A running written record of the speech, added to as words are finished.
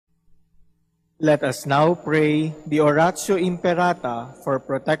Let us now pray the Oratio Imperata for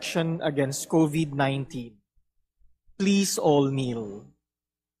protection against COVID-19. Please all kneel.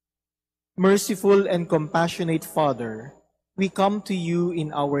 Merciful and compassionate Father, we come to you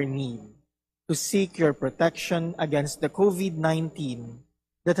in our need to seek your protection against the COVID-19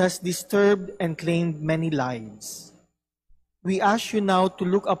 that has disturbed and claimed many lives. We ask you now to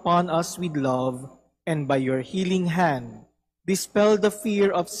look upon us with love and by your healing hand, dispel the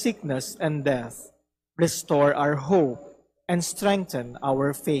fear of sickness and death, restore our hope, and strengthen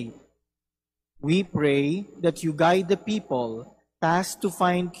our faith. We pray that you guide the people tasked to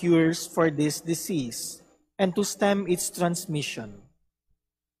find cures for this disease and to stem its transmission.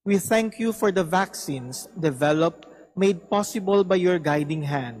 We thank you for the vaccines developed, made possible by your guiding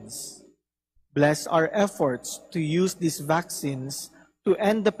hands. Bless our efforts to use these vaccines to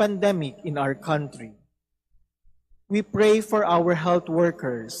end the pandemic in our country. We pray for our health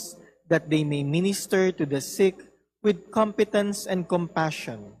workers that they may minister to the sick with competence and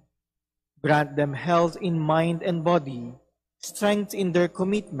compassion. Grant them health in mind and body, strength in their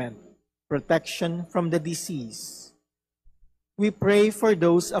commitment, protection from the disease. We pray for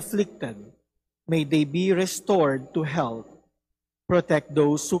those afflicted. May they be restored to health. Protect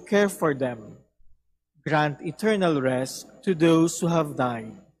those who care for them. Grant eternal rest to those who have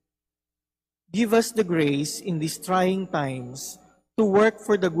died. Give us the grace in these trying times to work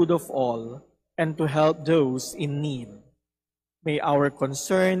for the good of all and to help those in need. May our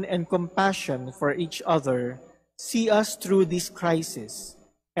concern and compassion for each other see us through this crisis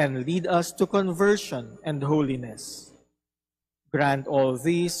and lead us to conversion and holiness. Grant all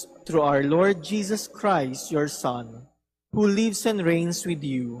this through our Lord Jesus Christ, your Son, who lives and reigns with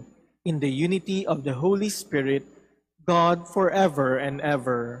you in the unity of the Holy Spirit, God forever and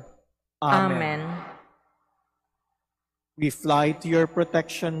ever. Amen. We fly to your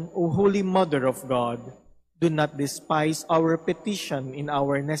protection, O Holy Mother of God. Do not despise our petition in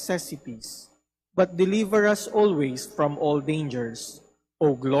our necessities, but deliver us always from all dangers,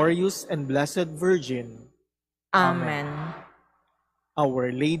 O glorious and blessed Virgin. Amen.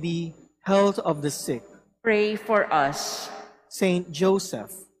 Our Lady, health of the sick, Pray for us. Saint Joseph,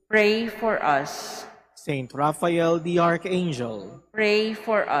 Pray for us. Saint Raphael the Archangel, Pray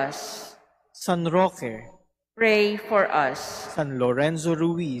for us. San Roque, Pray for us. San Lorenzo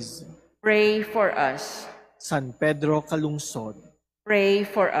Ruiz, Pray for us. San Pedro Calungsod. Pray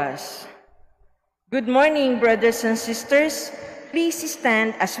for us. Good morning, brothers and sisters. Please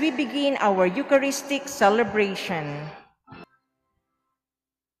stand as we begin our Eucharistic celebration.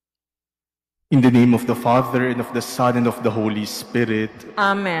 In the name of the Father, and of the Son, and of the Holy Spirit.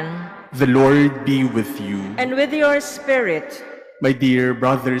 Amen. The Lord be with you. And with your spirit. My dear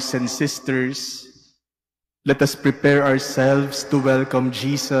brothers and sisters, let us prepare ourselves to welcome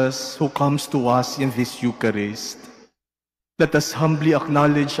Jesus who comes to us in this Eucharist. Let us humbly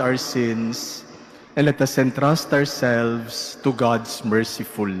acknowledge our sins and let us entrust ourselves to God's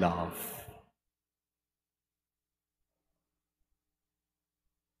merciful love.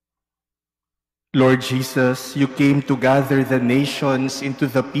 Lord Jesus, you came to gather the nations into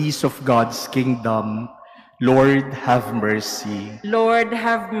the peace of God's kingdom. Lord, have mercy. Lord,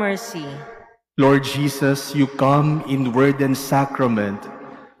 have mercy. Lord Jesus, you come in word and sacrament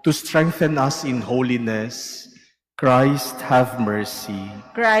to strengthen us in holiness. Christ, have mercy.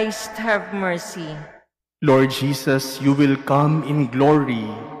 Christ, have mercy. Lord Jesus, you will come in glory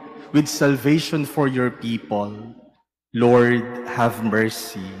with salvation for your people. Lord, have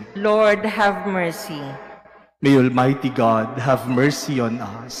mercy. Lord, have mercy. May Almighty God have mercy on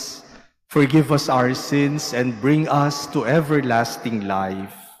us, forgive us our sins, and bring us to everlasting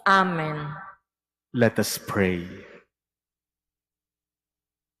life. Amen. Let us pray.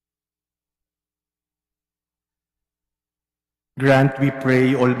 Grant, we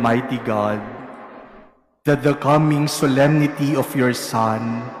pray, Almighty God, that the coming solemnity of your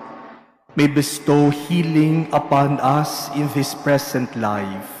Son may bestow healing upon us in this present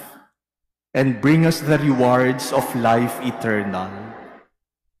life and bring us the rewards of life eternal.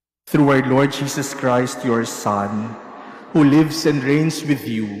 Through our Lord Jesus Christ, your Son, who lives and reigns with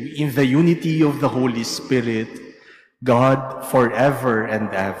you in the unity of the Holy Spirit, God, forever and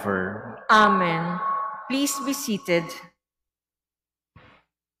ever. Amen. Please be seated.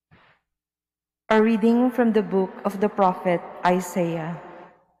 A reading from the book of the prophet Isaiah.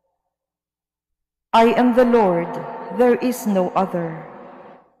 I am the Lord, there is no other.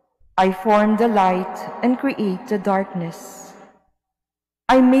 I form the light and create the darkness.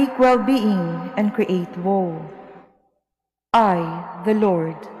 I make well-being and create woe. I, the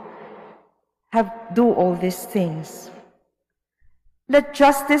Lord, do all these things. Let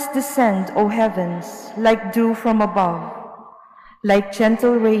justice descend, O heavens, like dew from above. Like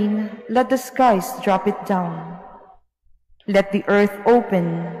gentle rain, let the skies drop it down. Let the earth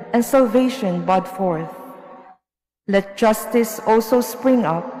open and salvation bud forth. Let justice also spring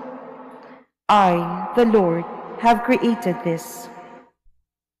up. I, the Lord, have created this.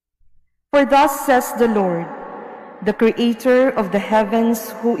 For thus says the Lord, the Creator of the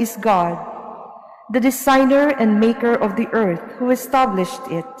heavens, who is God, the designer and maker of the earth, who established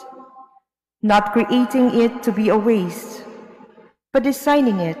it, not creating it to be a waste, but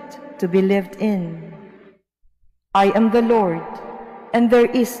designing it to be lived in. I am the Lord, and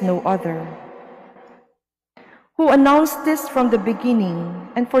there is no other. Who announced this from the beginning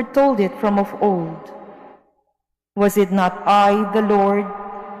and foretold it from of old? Was it not I, the Lord,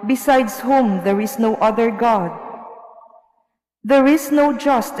 besides whom there is no other God? There is no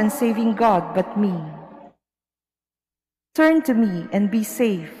just and saving God but me. Turn to me and be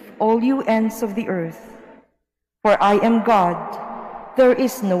safe, all you ends of the earth. For I am God, there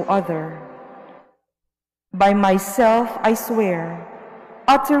is no other. By myself I swear,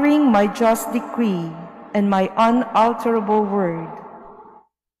 uttering my just decree and my unalterable word.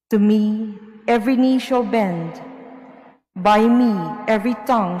 To me every knee shall bend, by me every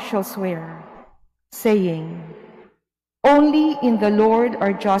tongue shall swear, saying, only in the Lord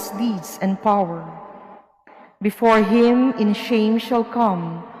are just deeds and power. Before him in shame shall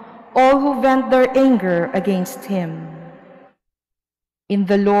come all who vent their anger against him. In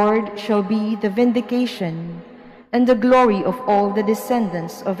the Lord shall be the vindication and the glory of all the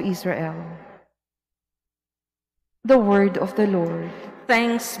descendants of Israel. The word of the Lord.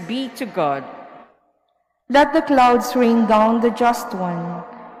 Thanks be to God. Let the clouds rain down the just one,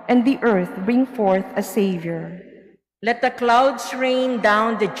 and the earth bring forth a Savior. Let the clouds rain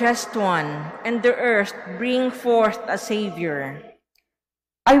down the just one, and the earth bring forth a Savior.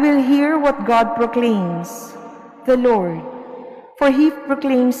 I will hear what God proclaims, the Lord, for he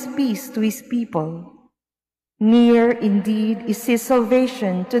proclaims peace to his people. Near indeed is his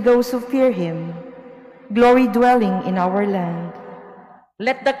salvation to those who fear him, glory dwelling in our land.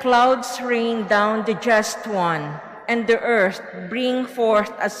 Let the clouds rain down the just one, and the earth bring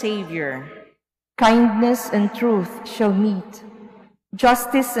forth a Savior. Kindness and truth shall meet,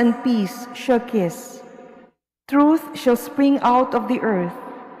 justice and peace shall kiss. Truth shall spring out of the earth,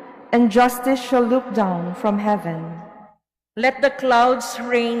 and justice shall look down from heaven. Let the clouds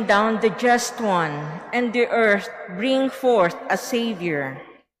rain down the just one, and the earth bring forth a Savior.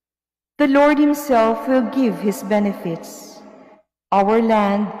 The Lord himself will give his benefits. Our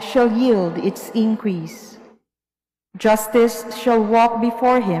land shall yield its increase. Justice shall walk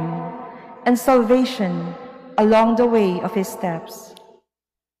before him, and salvation along the way of his steps.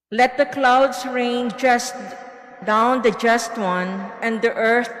 Let the clouds rain just down the just one, and the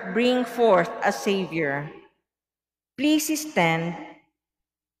earth bring forth a Savior. Please stand.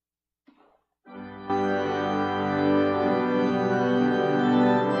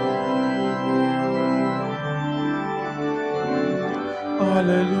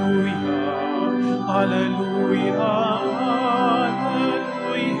 Alleluia, alleluia, alleluia.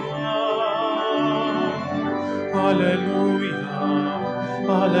 Alleluia,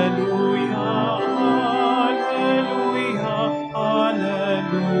 alleluia, alleluia,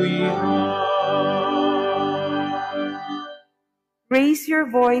 alleluia. Raise your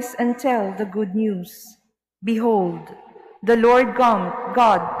voice and tell the good news. Behold, the Lord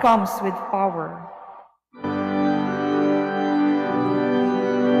God comes with power.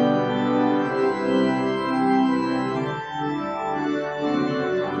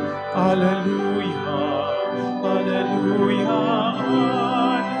 Alleluia, alleluia,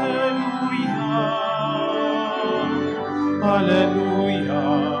 alleluia. Alleluia,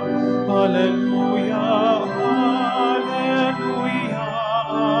 alleluia, alleluia,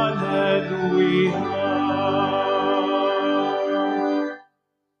 alleluia.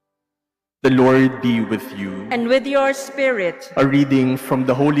 The Lord be with you. And with your spirit. A reading from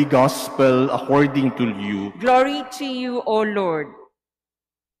the Holy Gospel according to Luke. Glory to you, O Lord.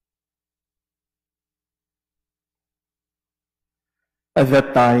 At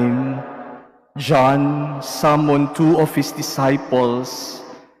that time, John summoned two of his disciples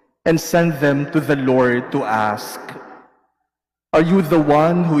and sent them to the Lord to ask, "Are you the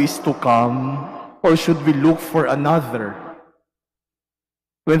one who is to come, or should we look for another?"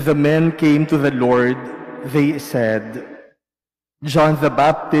 When the men came to the Lord, they said, "John the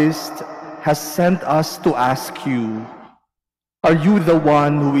Baptist has sent us to ask you, are you the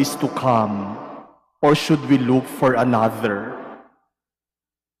one who is to come, or should we look for another?"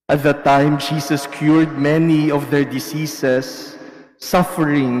 At that time, Jesus cured many of their diseases,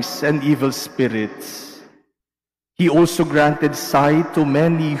 sufferings, and evil spirits. He also granted sight to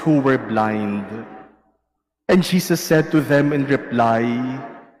many who were blind. And Jesus said to them in reply,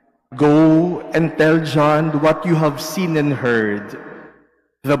 "Go and tell John what you have seen and heard.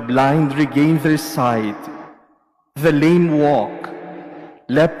 The blind regain their sight, the lame walk,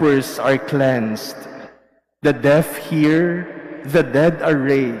 lepers are cleansed, the deaf hear, the dead are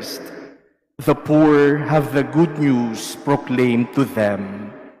raised, the poor have the good news proclaimed to them.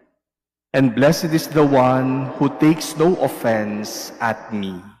 And blessed is the one who takes no offense at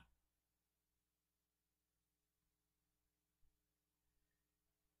me."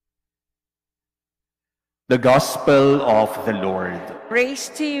 The Gospel of the Lord. Praise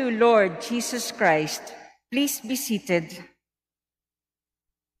to you, Lord Jesus Christ. Please be seated.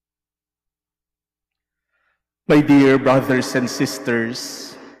 My dear brothers and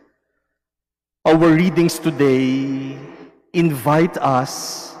sisters, our readings today invite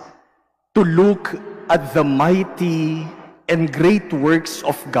us to look at the mighty and great works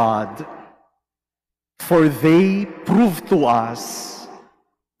of God, for they prove to us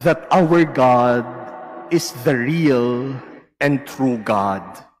that our God is the real and true God.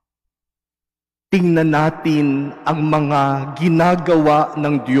 Tingnan natin ang mga ginagawa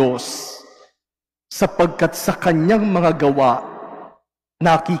ng Diyos, sapagkat sa kanyang mga gawa,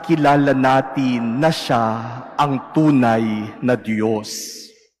 nakikilala natin na siya ang tunay na Diyos.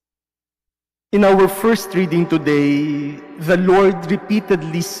 In our first reading today, the Lord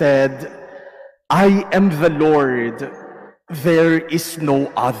repeatedly said, "I am the Lord, there is no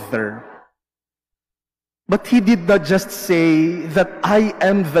other." But he did not just say that I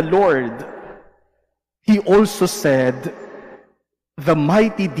am the Lord. He also said the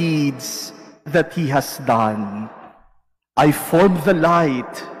mighty deeds that he has done. I form the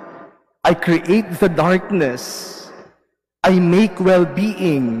light. I create the darkness. I make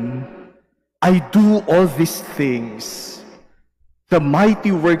well-being. I do all these things. The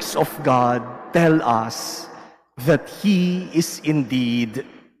mighty works of God tell us that he is indeed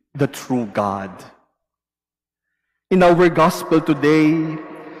the true God. In our gospel today,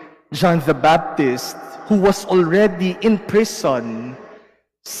 John the Baptist, who was already in prison,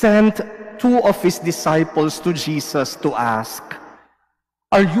 sent two of his disciples to Jesus to ask,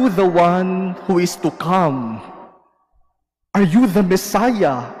 "Are you the one who is to come? Are you the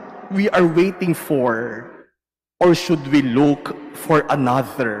Messiah we are waiting for? Or should we look for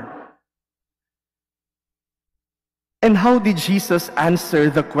another?" And how did Jesus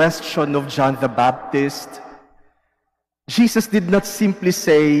answer the question of John the Baptist? Jesus did not simply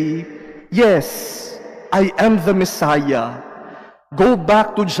say, "Yes, I am the Messiah. Go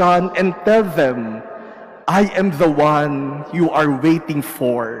back to John and tell them, I am the one you are waiting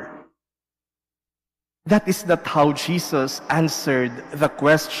for." That is not how Jesus answered the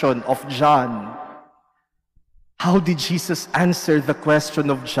question of John. How did Jesus answer the question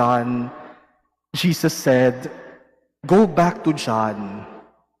of John? Jesus said, "Go back to John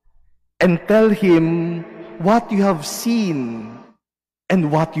and tell him what you have seen and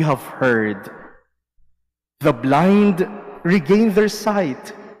what you have heard. The blind regain their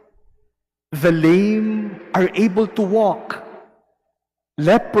sight. The lame are able to walk.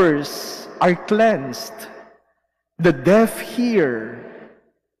 Lepers are cleansed. The deaf hear.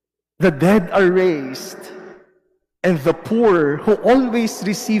 The dead are raised. And the poor who always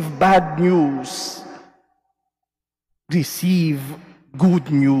receive bad news receive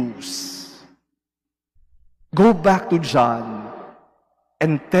good news." Go back to John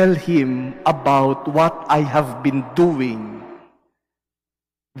and tell him about what I have been doing.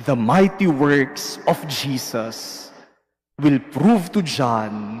 The mighty works of Jesus will prove to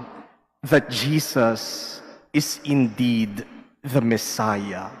John that Jesus is indeed the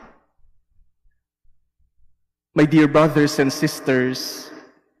Messiah. My dear brothers and sisters,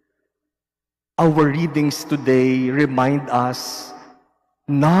 our readings today remind us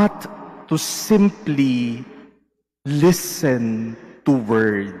not to simply listen to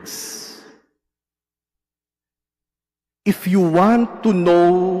words. If you want to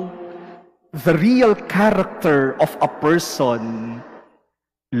know the real character of a person,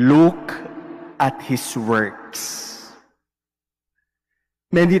 look at his works.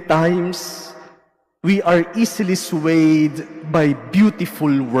 Many times, we are easily swayed by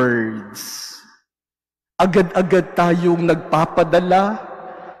beautiful words. Agad-agad tayong nagpapadala,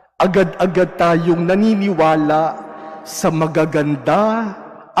 agad-agad tayong naniniwala sa magaganda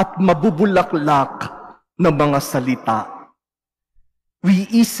at mabubulaklak na mga salita. We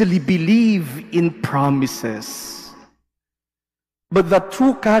easily believe in promises. But the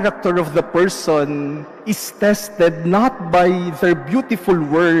true character of the person is tested not by their beautiful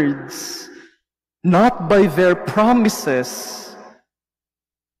words, not by their promises.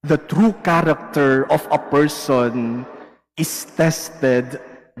 The true character of a person is tested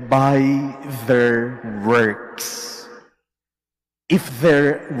by their works. If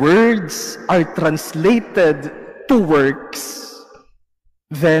their words are translated to works,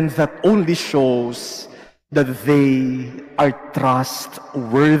 then that only shows that they are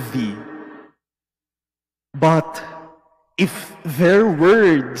trustworthy. But if their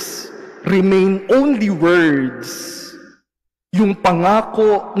words remain only words, yung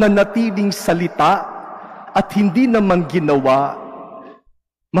pangako na natiling salita at hindi naman ginawa,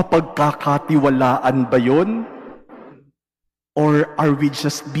 mapagkakatiwalaan ba yun? Or are we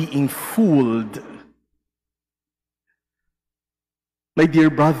just being fooled? My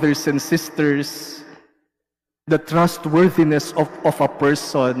dear brothers and sisters, the trustworthiness of a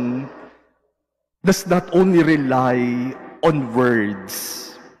person does not only rely on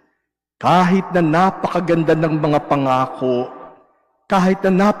words. Kahit na napakaganda ng mga pangako, kahit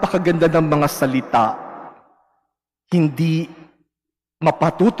na napakaganda ng mga salita, hindi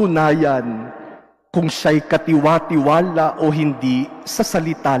mapatutunayan kung siya'y katiwa-tiwala o hindi sa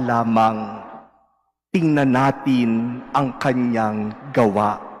salita lamang. Tingnan natin ang kanyang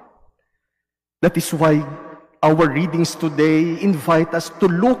gawa. That is why our readings today invite us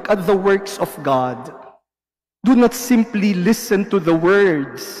to look at the works of God. Do not simply listen to the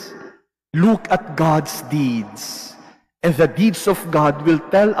words. Look at God's deeds. And the deeds of God will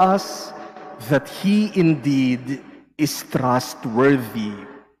tell us that He indeed is trustworthy.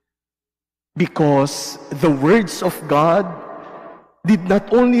 Because the words of God did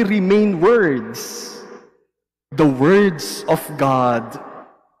not only remain words, the words of God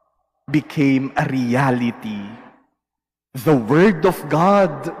became a reality. The Word of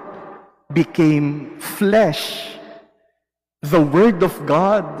God became flesh. The Word of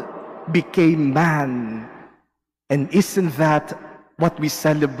God became man. And isn't that what we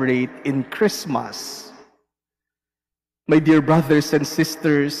celebrate in Christmas? My dear brothers and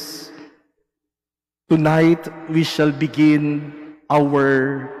sisters, tonight we shall begin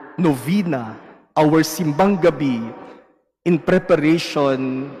our novena, our simbang gabi, in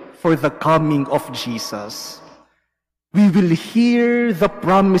preparation for the coming of Jesus. We will hear the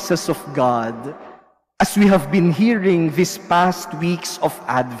promises of God as we have been hearing these past weeks of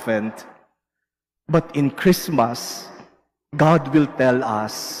Advent. But in Christmas, God will tell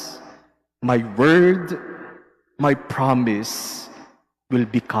us, my word, my promise will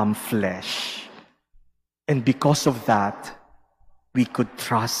become flesh. And because of that, we could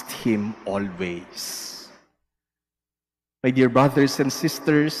trust Him always. My dear brothers and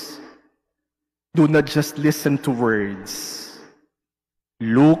sisters, do not just listen to words.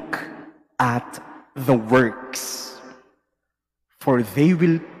 Look at the works, for they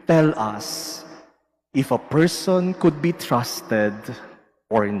will tell us if a person could be trusted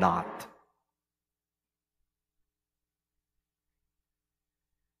or not.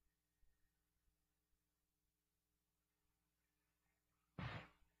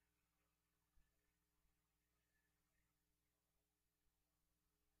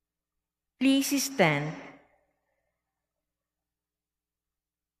 Please stand.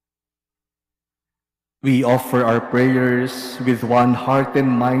 We offer our prayers with one heart and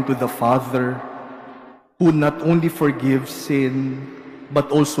mind to the Father, who not only forgives sin,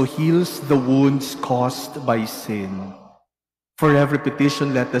 but also heals the wounds caused by sin. For every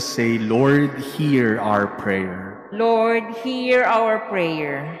petition, let us say, Lord, hear our prayer. Lord, hear our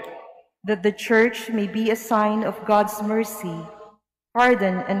prayer. That the Church may be a sign of God's mercy,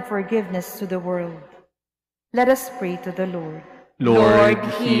 pardon and forgiveness to the world. Let us pray to the Lord. Lord,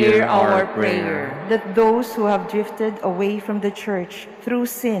 hear our prayer. That those who have drifted away from the Church through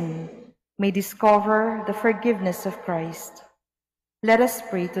sin may discover the forgiveness of Christ. Let us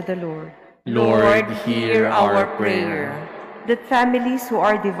pray to the Lord. Lord, hear our prayer. That families who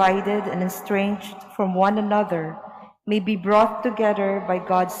are divided and estranged from one another may be brought together by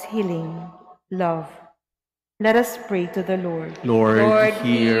God's healing love. Let us pray to the Lord. Lord,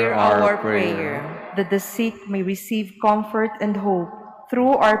 hear our prayer. That the sick may receive comfort and hope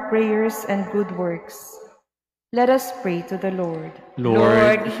through our prayers and good works. Let us pray to the Lord.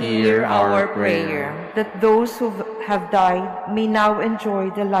 Lord, hear our prayer. That those who have died may now enjoy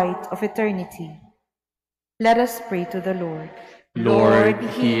the light of eternity. Let us pray to the Lord. Lord,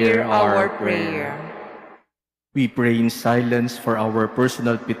 hear our prayer. We pray in silence for our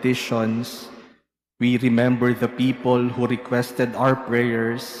personal petitions. We remember the people who requested our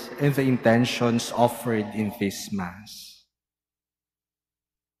prayers and the intentions offered in this Mass.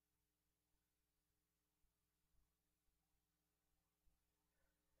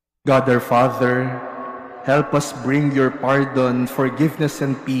 God our Father, help us bring your pardon, forgiveness,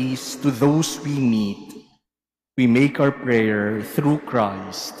 and peace to those we meet. We make our prayer through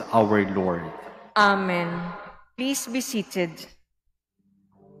Christ our Lord. Amen. Please be seated.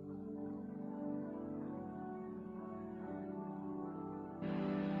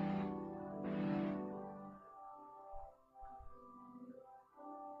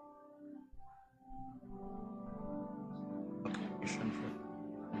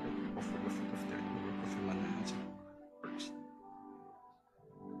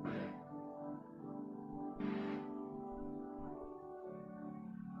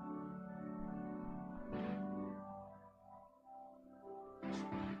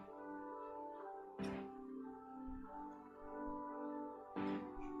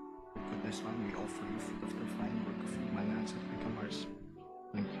 This one we offer you fruit of the fine work of human hands that become ours.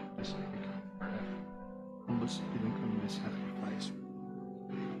 Thank you, bless I become forever. Humble spirit come my sacrifice.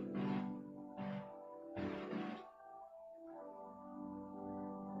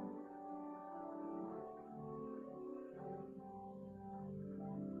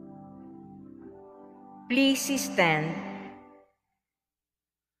 Please stand.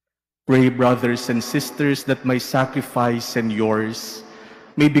 Pray, brothers and sisters, that my sacrifice and yours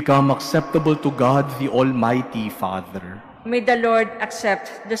may become acceptable to God, the Almighty Father. May the Lord accept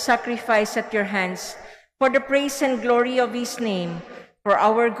the sacrifice at your hands for the praise and glory of his name, for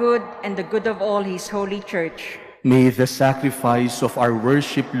our good and the good of all his holy church. May the sacrifice of our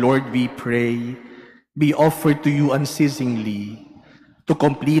worship, Lord, we pray, be offered to you unceasingly, to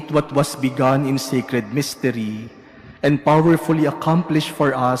complete what was begun in sacred mystery, and powerfully accomplish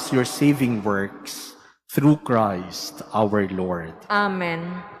for us your saving works, through Christ our Lord. Amen.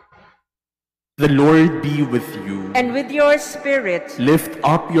 The Lord be with you. And with your spirit, Lift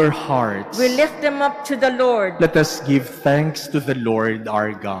up your hearts. we lift them up to the Lord. Let us give thanks to the Lord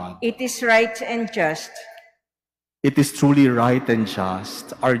our God. It is right and just. It is truly right and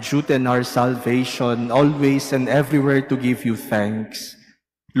just, our duty and our salvation, always and everywhere to give you thanks,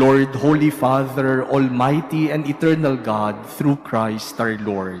 Lord, Holy Father, Almighty and eternal God, through Christ our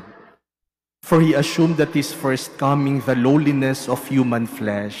Lord. For he assumed at his first coming the lowliness of human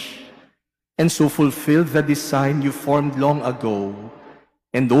flesh, and so fulfilled the design you formed long ago,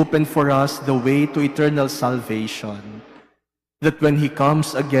 and opened for us the way to eternal salvation, that when he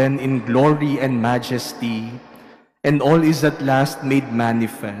comes again in glory and majesty, and all is at last made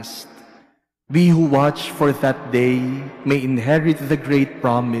manifest, we who watch for that day may inherit the great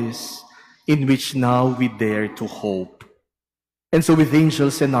promise in which now we dare to hope. And so with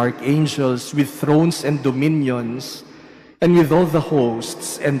angels and archangels, with thrones and dominions, and with all the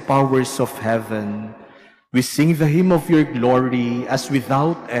hosts and powers of heaven, we sing the hymn of your glory as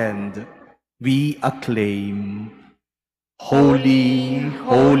without end we acclaim. Holy,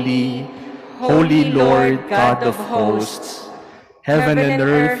 holy, holy Lord God of hosts, heaven and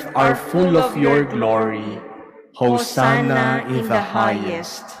earth are full of your glory. Hosanna in the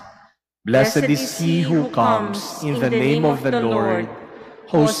highest. Blessed is he who comes in the name of the Lord.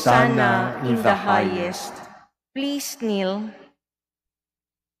 Hosanna in the highest. Please kneel.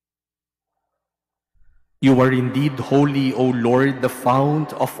 You are indeed holy, O Lord, the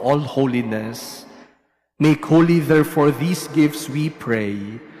fount of all holiness. Make holy, therefore, these gifts, we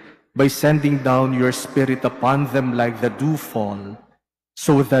pray, by sending down your Spirit upon them like the dewfall,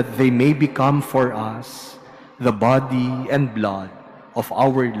 so that they may become for us the body and blood of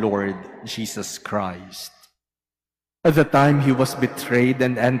our Lord Jesus Christ. At the time he was betrayed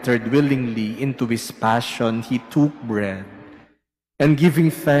and entered willingly into his passion, he took bread, and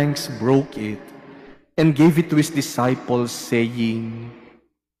giving thanks, broke it, and gave it to his disciples, saying,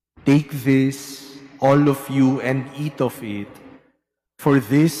 "Take this, all of you, and eat of it, for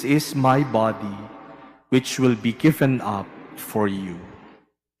this is my body, which will be given up for you."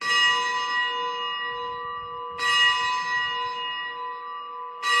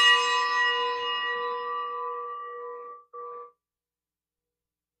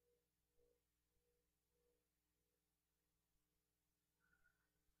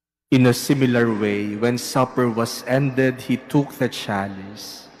 In a similar way, when supper was ended, he took the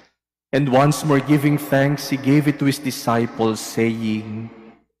chalice, and once more giving thanks, he gave it to his disciples, saying,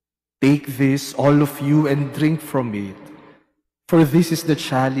 "Take this, all of you, and drink from it, for this is the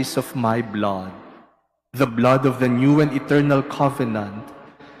chalice of my blood, the blood of the new and eternal covenant,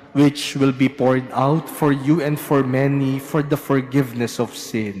 which will be poured out for you and for many for the forgiveness of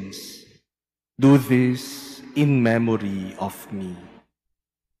sins. Do this in memory of me."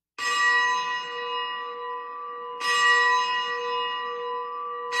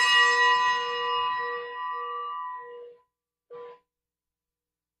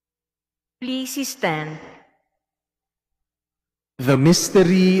 Please stand. The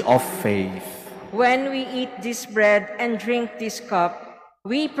mystery of faith. When we eat this bread and drink this cup,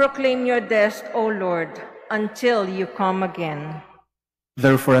 we proclaim your death, O Lord, until you come again.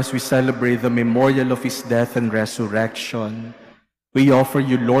 Therefore, as we celebrate the memorial of his death and resurrection, we offer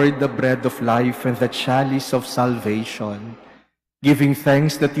you, Lord, the bread of life and the chalice of salvation, giving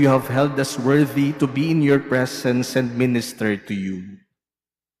thanks that you have held us worthy to be in your presence and minister to you.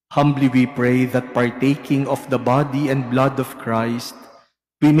 Humbly we pray that partaking of the body and blood of Christ,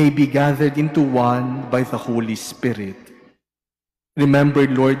 we may be gathered into one by the Holy Spirit. Remember,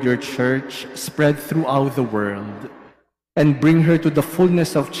 Lord, your church spread throughout the world, and bring her to the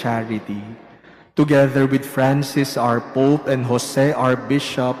fullness of charity, together with Francis, our Pope, and Jose, our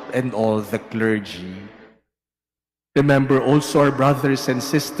Bishop, and all the clergy. Remember also our brothers and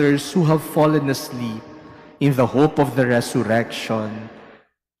sisters who have fallen asleep in the hope of the resurrection,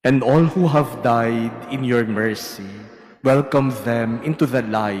 and all who have died in your mercy. Welcome them into the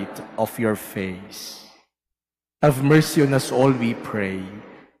light of your face. Have mercy on us all, we pray,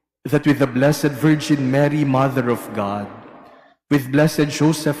 that with the Blessed Virgin Mary, Mother of God, with blessed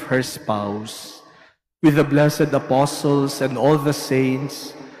Joseph, her spouse, with the blessed apostles and all the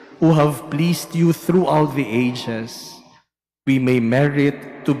saints who have pleased you throughout the ages, we may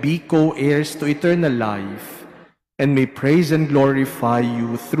merit to be co-heirs to eternal life, and may praise and glorify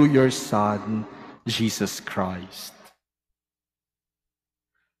you through your Son, Jesus Christ.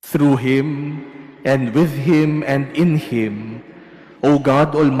 Through him, and with him, and in him, O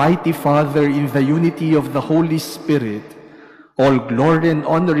God, Almighty Father, in the unity of the Holy Spirit, all glory and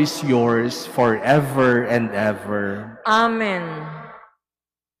honor is yours forever and ever. Amen.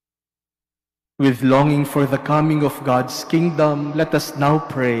 With longing for the coming of God's kingdom, let us now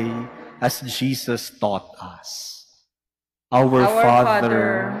pray as Jesus taught us. Our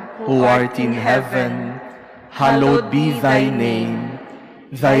Father, who art in heaven, hallowed be thy name.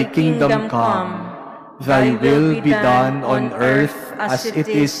 Thy kingdom come, thy will be done on earth as it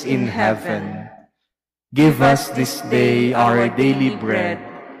is in heaven. Give us this day our daily bread,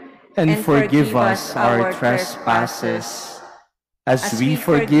 and forgive us our trespasses, as we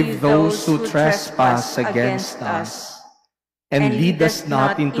forgive those who trespass against us. And lead us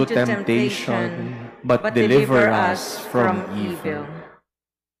not into temptation, but deliver us from evil.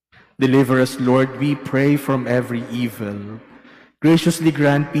 Deliver us, Lord, we pray, from every evil. Graciously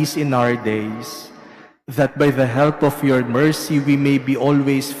grant peace in our days, that by the help of your mercy we may be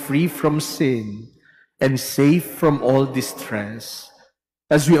always free from sin and safe from all distress,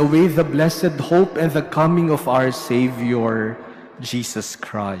 as we await the blessed hope and the coming of our Savior, Jesus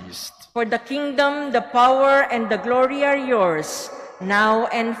Christ. For the kingdom, the power, and the glory are yours, now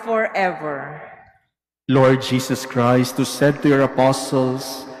and forever. Lord Jesus Christ, who said to your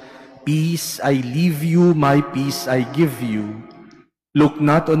apostles, "Peace I leave you, my peace I give you," look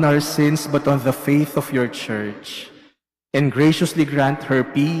not on our sins, but on the faith of your church, and graciously grant her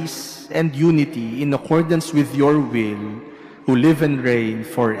peace and unity in accordance with your will, who live and reign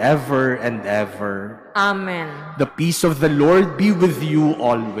forever and ever. Amen. The peace of the Lord be with you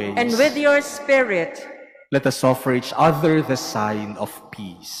always. And with your spirit. Let us offer each other the sign of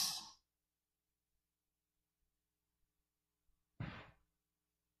peace.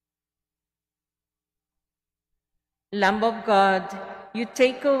 Lamb of God, you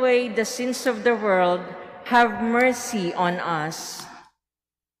take away the sins of the world, have mercy on us.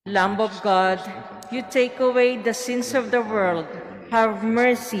 Lamb of God, you take away the sins of the world, have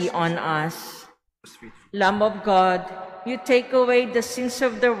mercy on us. Lamb of God, you take away the sins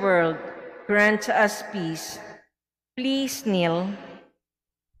of the world, grant us peace. Please kneel.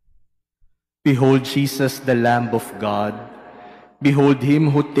 Behold Jesus, the Lamb of God. Behold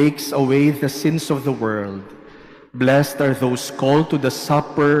him who takes away the sins of the world. Blessed are those called to the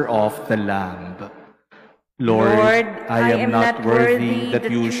supper of the Lamb. Lord, I am not worthy that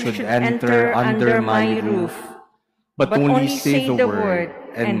you should enter under my roof, but only say the word,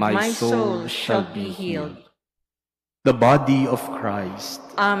 and my soul shall be healed. The body of Christ.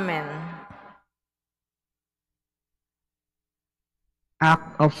 Amen.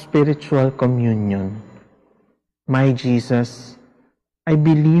 Act of spiritual communion. My Jesus, I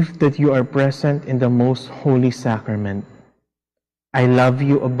believe that you are present in the most holy sacrament. I love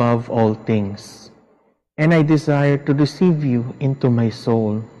you above all things, and I desire to receive you into my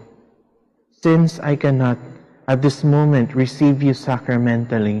soul. Since I cannot at this moment receive you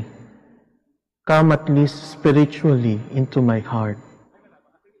sacramentally, come at least spiritually into my heart.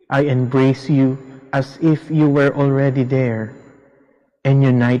 I embrace you as if you were already there, and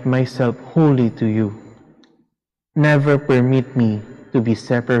unite myself wholly to you. Never permit me to be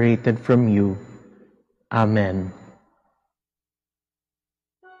separated from you. Amen.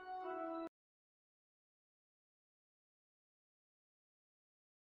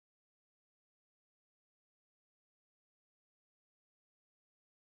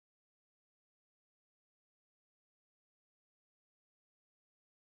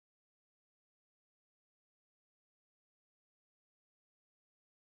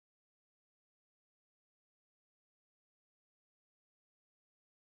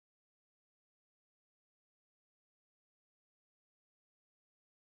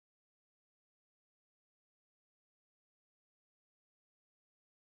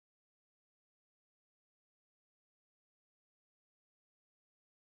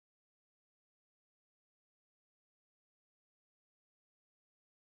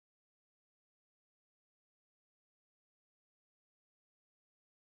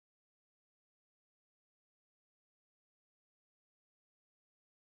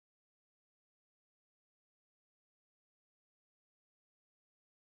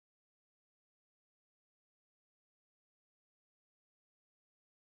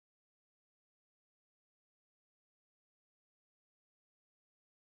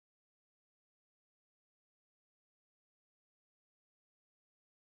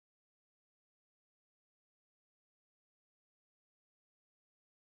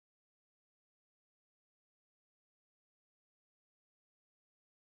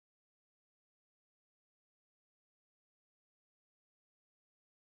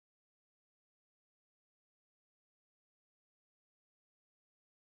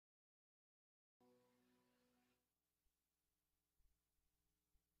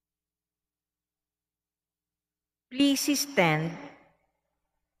 Please stand.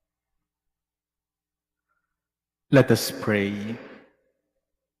 Let us pray.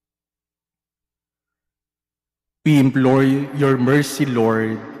 We implore your mercy,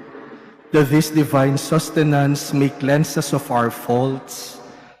 Lord, that this divine sustenance may cleanse us of our faults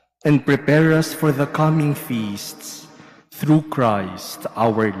and prepare us for the coming feasts, through Christ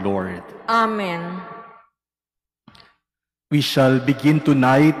our Lord. Amen. We shall begin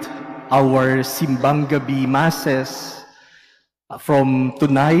tonight our Simbang Gabi Masses. From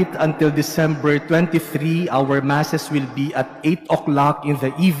tonight until December 23, our Masses will be at 8 o'clock in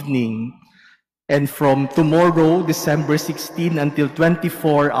the evening. And from tomorrow, December 16 until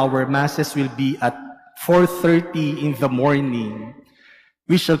 24, our Masses will be at 4:30 in the morning.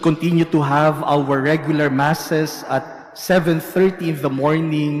 We shall continue to have our regular Masses at 7:30 in the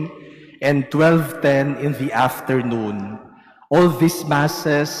morning and 12:10 in the afternoon. All these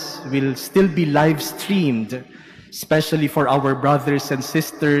Masses will still be live streamed, especially for our brothers and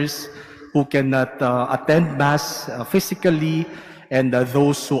sisters who cannot attend Mass physically and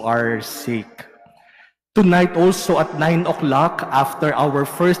those who are sick. Tonight also at 9 o'clock, after our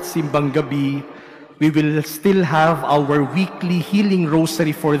first Simbang Gabi, we will still have our weekly Healing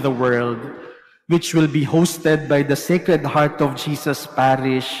Rosary for the World, which will be hosted by the Sacred Heart of Jesus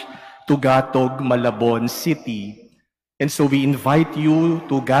Parish, Tugatog, Malabon City. And so we invite you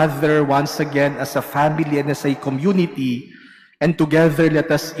to gather once again as a family and as a community, and together let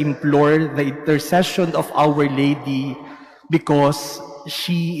us implore the intercession of Our Lady, because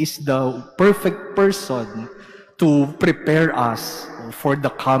she is the perfect person to prepare us for the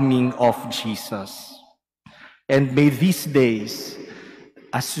coming of Jesus. And may these days,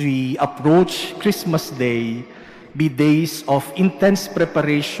 as we approach Christmas Day, be days of intense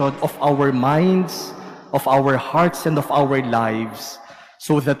preparation of our minds, of our hearts, and of our lives,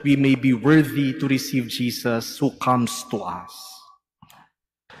 so that we may be worthy to receive Jesus who comes to us.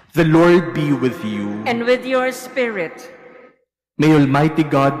 The Lord be with you. And with your spirit. May Almighty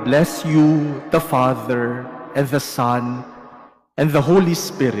God bless you, the Father, and the Son, and the Holy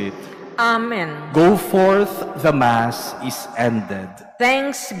Spirit. Amen. Go forth, the Mass is ended.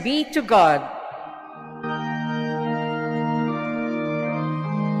 Thanks be to God.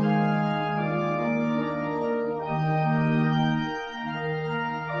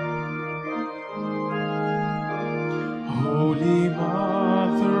 Holy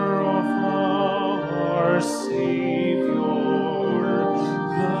Mother of our Savior,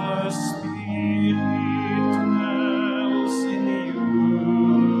 the Spirit dwells in you.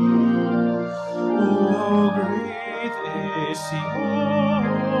 Oh, how great is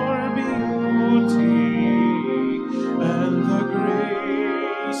your beauty, and the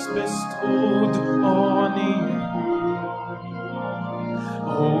grace bestowed on you.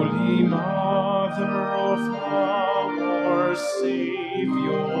 Holy Mother of our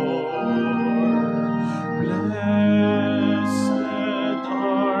Savior, blessed